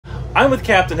I'm with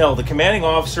Captain Hill, the commanding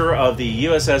officer of the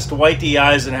USS Dwight D.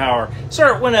 Eisenhower.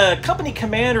 Sir, when a company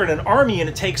commander in an Army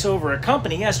unit takes over a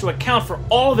company, he has to account for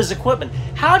all of his equipment.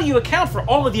 How do you account for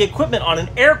all of the equipment on an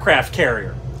aircraft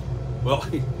carrier? Well,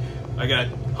 I got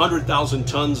 100,000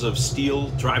 tons of steel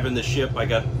driving the ship. I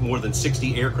got more than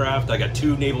 60 aircraft. I got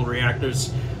 2 naval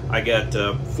reactors. I got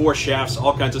 4 shafts,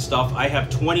 all kinds of stuff. I have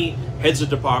 20 heads of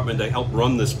department that help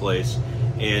run this place,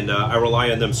 and I rely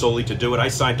on them solely to do it. I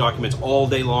sign documents all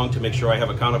day long to make sure I have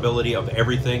accountability of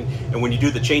everything. And when you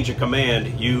do the change of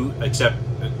command, you accept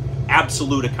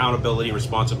absolute accountability and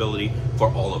responsibility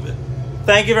for all of it.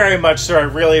 Thank you very much, sir. I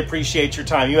really appreciate your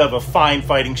time. You have a fine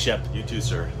fighting ship. You too,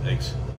 sir. Thanks.